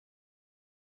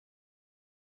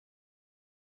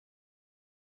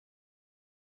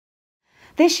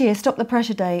This year, Stop the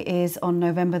Pressure Day is on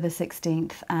November the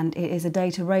 16th, and it is a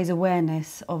day to raise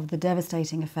awareness of the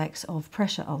devastating effects of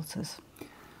pressure ulcers.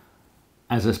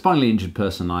 As a spinally injured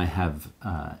person, I have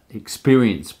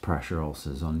experienced pressure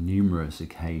ulcers on numerous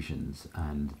occasions,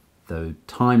 and the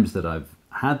times that I've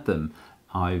had them,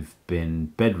 I've been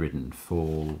bedridden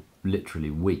for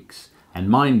literally weeks. And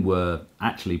mine were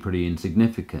actually pretty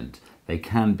insignificant. They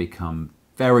can become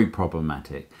very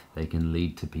problematic. They can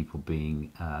lead to people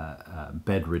being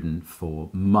bedridden for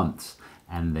months,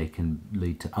 and they can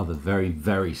lead to other very,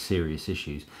 very serious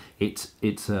issues.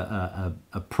 It's a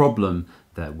problem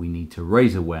that we need to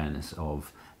raise awareness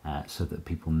of so that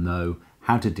people know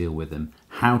how to deal with them,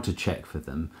 how to check for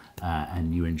them,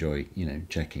 and you enjoy,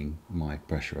 checking my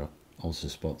pressure ulcer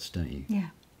spots, don't you? Yeah.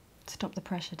 Stop the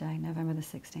Pressure Day, November the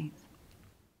 16th.